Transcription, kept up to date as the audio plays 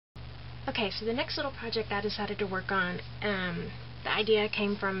Okay, so the next little project I decided to work on, the idea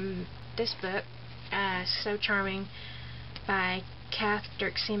came from this book, So Charming, by Kath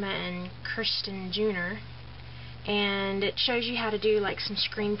Dirksema and Kirsten Juner, and it shows you how to do like some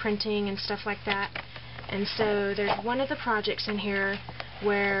screen printing and stuff like that. And so there's one of the projects in here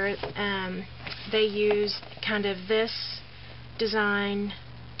where they use kind of this design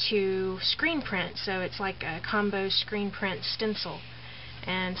to screen print, so it's like a combo screen print stencil.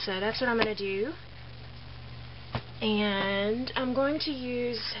 And so that's what I'm going to do. And I'm going to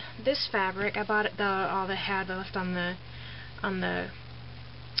use this fabric. I bought it all the had left on the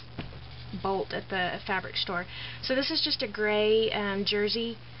bolt at the fabric store. So this is just a gray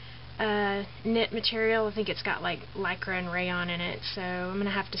jersey knit material. I think it's got like lycra and rayon in it, so I'm going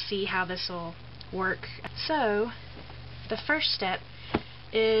to have to see how this will work. So the first step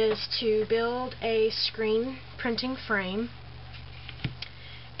is to build a screen printing frame.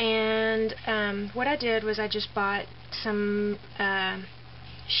 And what I did was I just bought some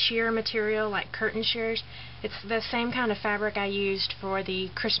sheer material, like curtain shears. It's the same kind of fabric I used for the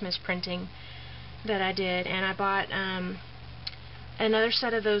Christmas printing that I did. And I bought another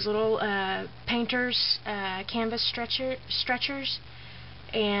set of those little painter's canvas stretchers,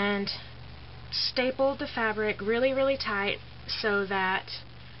 and stapled the fabric really, really tight so that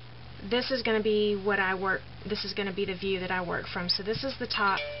this is going to be what I work. This is going to be the view that I work from. So this is the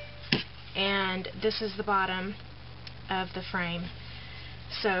top, and this is the bottom of the frame.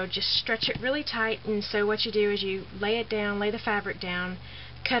 So just stretch it really tight. And so what you do is you lay it down, lay the fabric down,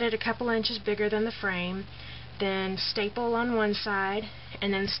 cut it a couple inches bigger than the frame, then staple on one side,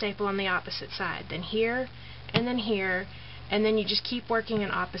 and then staple on the opposite side. Then here, and then here, and then you just keep working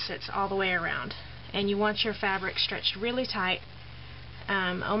in opposites all the way around. And you want your fabric stretched really tight,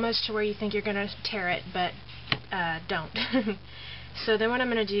 almost to where you think you're going to tear it, but don't. So then what I'm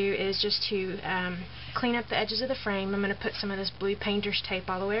going to do is just to clean up the edges of the frame. I'm going to put some of this blue painter's tape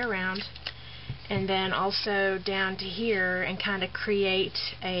all the way around, and then also down to here, and kind of create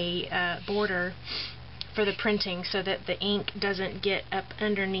a border for the printing so that the ink doesn't get up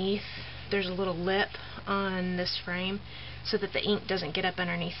underneath. There's a little lip on this frame so that the ink doesn't get up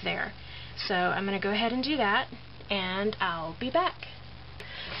underneath there. So I'm going to go ahead and do that, and I'll be back.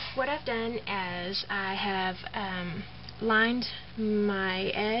 What I've done is I have lined my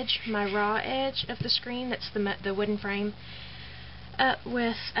edge, my raw edge of the screen, that's the wooden frame, up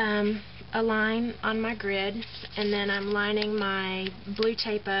with a line on my grid, and then I'm lining my blue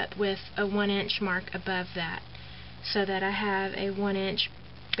tape up with a 1-inch mark above that, so that I have a 1-inch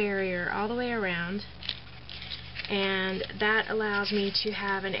barrier all the way around, and that allows me to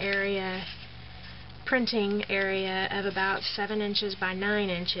have an area, printing area, of about 7 inches by 9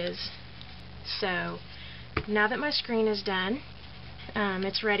 inches. So now that my screen is done,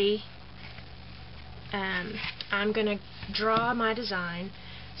 it's ready. I'm going to draw my design.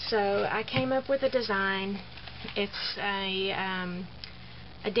 So I came up with a design. It's a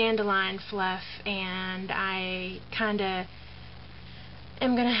dandelion fluff, and I kind of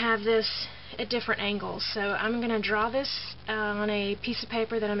am going to have this at different angles. So I'm going to draw this on a piece of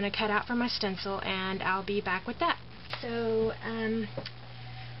paper that I'm going to cut out for my stencil, and I'll be back with that. So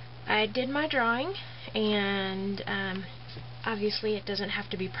I did my drawing, and obviously it doesn't have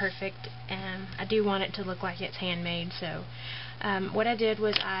to be perfect. I do want it to look like it's handmade. So what I did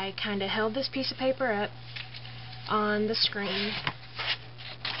was I kind of held this piece of paper up on the screen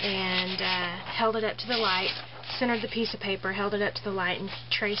and held it up to the light, centered the piece of paper, held it up to the light, and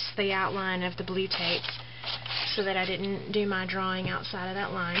traced the outline of the blue tape so that I didn't do my drawing outside of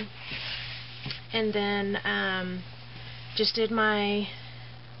that line. And then just did my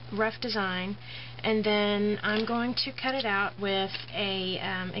rough design, and then I'm going to cut it out with a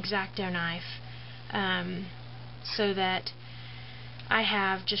X-Acto knife, so that I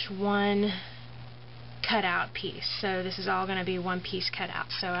have just one cutout piece. So this is all going to be one piece cut out.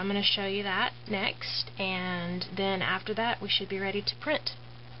 So I'm going to show you that next, and then after that we should be ready to print.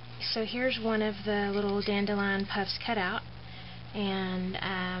 So here's one of the little dandelion puffs cut out, and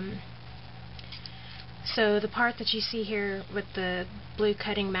so the part that you see here with the blue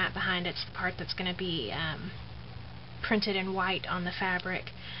cutting mat behind it's the part that's going to be printed in white on the fabric.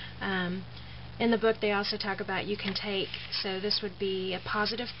 In the book they also talk about you can take, so this would be a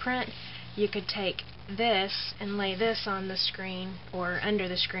positive print, you could take this and lay this on the screen, or under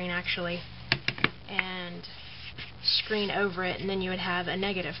the screen actually, and screen over it, and then you would have a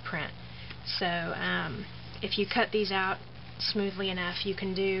negative print. So if you cut these out smoothly enough, you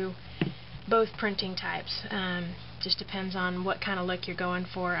can do both printing types. Just depends on what kind of look you're going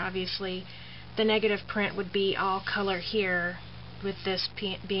for. Obviously the negative print would be all color here, with this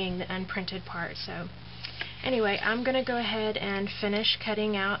being the unprinted part. So anyway, I'm going to go ahead and finish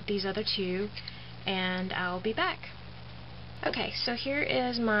cutting out these other two, and I'll be back. Okay, so here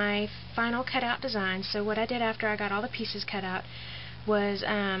is my final cutout design. So what I did after I got all the pieces cut out was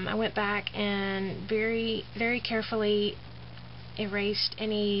I went back and very carefully erased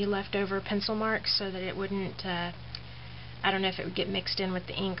any leftover pencil marks so that it wouldn't, I don't know if it would get mixed in with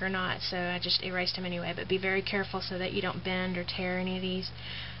the ink or not, so I just erased them anyway, but be very careful so that you don't bend or tear any of these.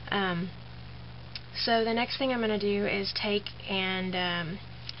 So the next thing I'm going to do is take and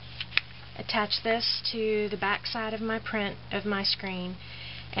attach this to the back side of my print of my screen,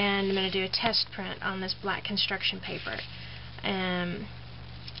 and I'm going to do a test print on this black construction paper.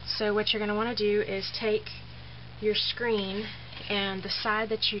 So what you're going to want to do is take your screen, and the side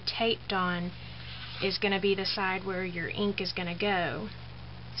that you taped on is going to be the side where your ink is going to go.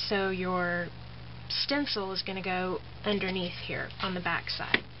 So your stencil is going to go underneath here on the back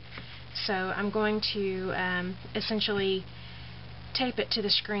side. So I'm going to essentially tape it to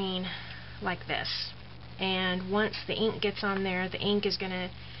the screen like this. And once the ink gets on there, the ink is going to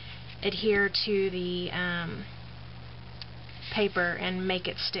adhere to the paper and make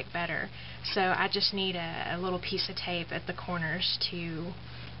it stick better. So I just need a little piece of tape at the corners to,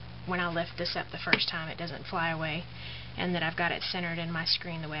 when I lift this up the first time, it doesn't fly away, and that I've got it centered in my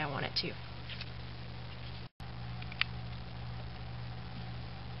screen the way I want it to.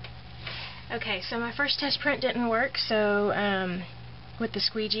 Okay, so my first test print didn't work, so with the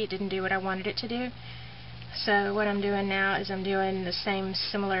squeegee it didn't do what I wanted it to do. So what I'm doing now is I'm doing the same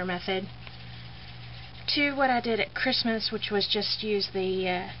similar method to what I did at Christmas, which was just use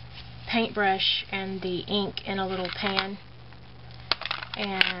the paintbrush and the ink in a little pan,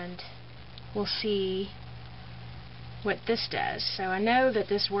 and we'll see what this does. So I know that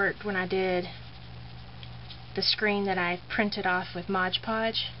this worked when I did the screen that I printed off with Mod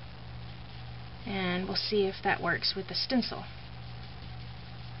Podge, and we'll see if that works with the stencil.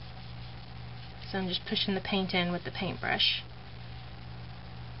 So I'm just pushing the paint in with the paintbrush.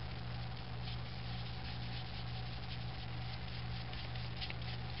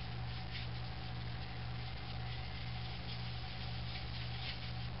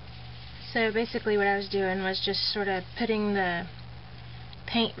 So basically what I was doing was just sort of putting the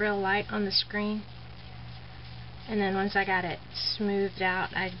paint real light on the screen, and then once I got it smoothed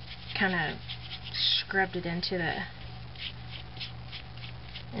out, I kind of scrubbed it into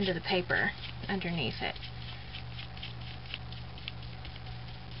the paper underneath it.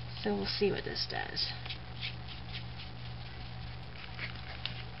 So we'll see what this does.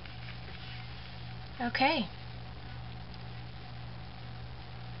 Okay.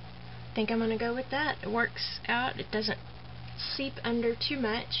 I think I'm going to go with that. It works out. It doesn't seep under too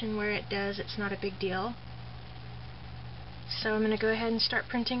much, and where it does, it's not a big deal. So I'm going to go ahead and start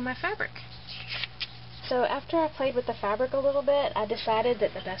printing my fabric. So after I played with the fabric a little bit, I decided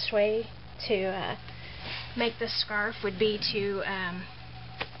that the best way to make this scarf would be to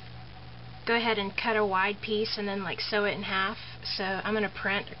go ahead and cut a wide piece and then like sew it in half. So I'm going to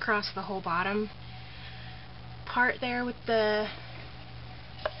print across the whole bottom part there with the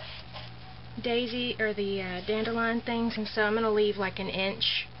daisy or the dandelion things, and so I'm going to leave like an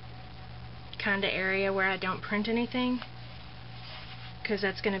inch kind of area where I don't print anything, because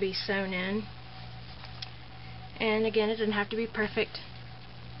that's going to be sewn in. And again, it doesn't have to be perfect.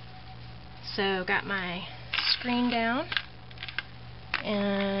 So got my screen down,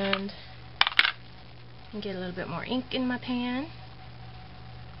 and get a little bit more ink in my pan,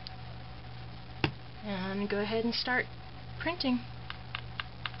 and go ahead and start printing.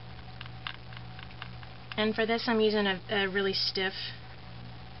 And for this I'm using a really stiff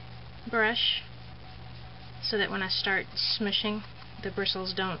brush so that when I start smushing, the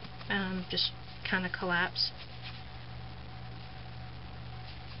bristles don't just kind of collapse.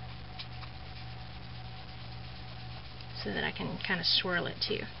 So that I can kind of swirl it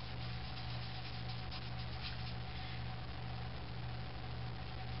too.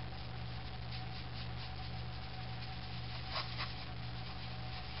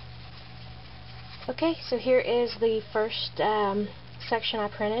 Okay, so here is the first section I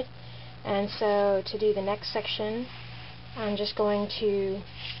printed, and so to do the next section, I'm just going to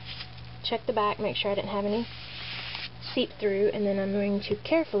check the back, make sure I didn't have any seep through, and then I'm going to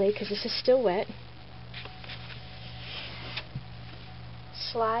carefully, because this is still wet,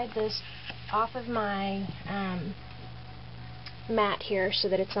 slide this off of my mat here so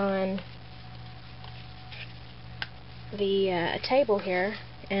that it's on the table here,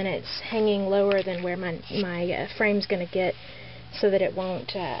 and it's hanging lower than where my frame's going to get, so that it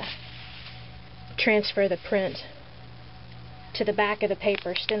won't transfer the print to the back of the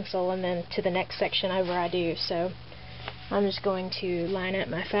paper stencil and then to the next section over I do. So I'm just going to line up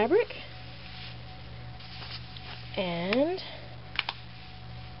my fabric and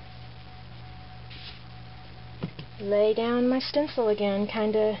lay down my stencil again,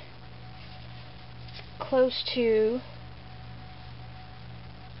 kind of close to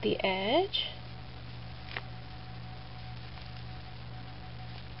the edge.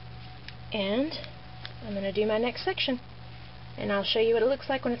 And I'm going to do my next section, and I'll show you what it looks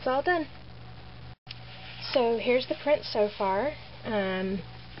like when it's all done. So here's the print so far.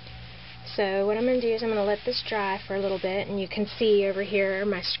 So what I'm going to do is I'm going to let this dry for a little bit, and you can see over here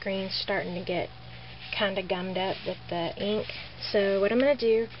my screen's starting to get kind of gummed up with the ink. So what I'm going to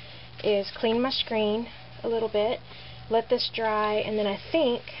do is clean my screen a little bit, let this dry, and then I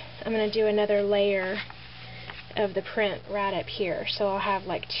think I'm going to do another layer of the print right up here. So I'll have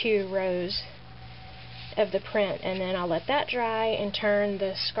like 2 rows of the print, and then I'll let that dry and turn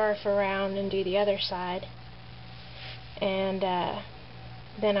the scarf around and do the other side. And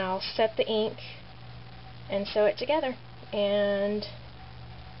then I'll set the ink and sew it together, and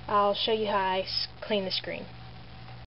I'll show you how I clean the screen.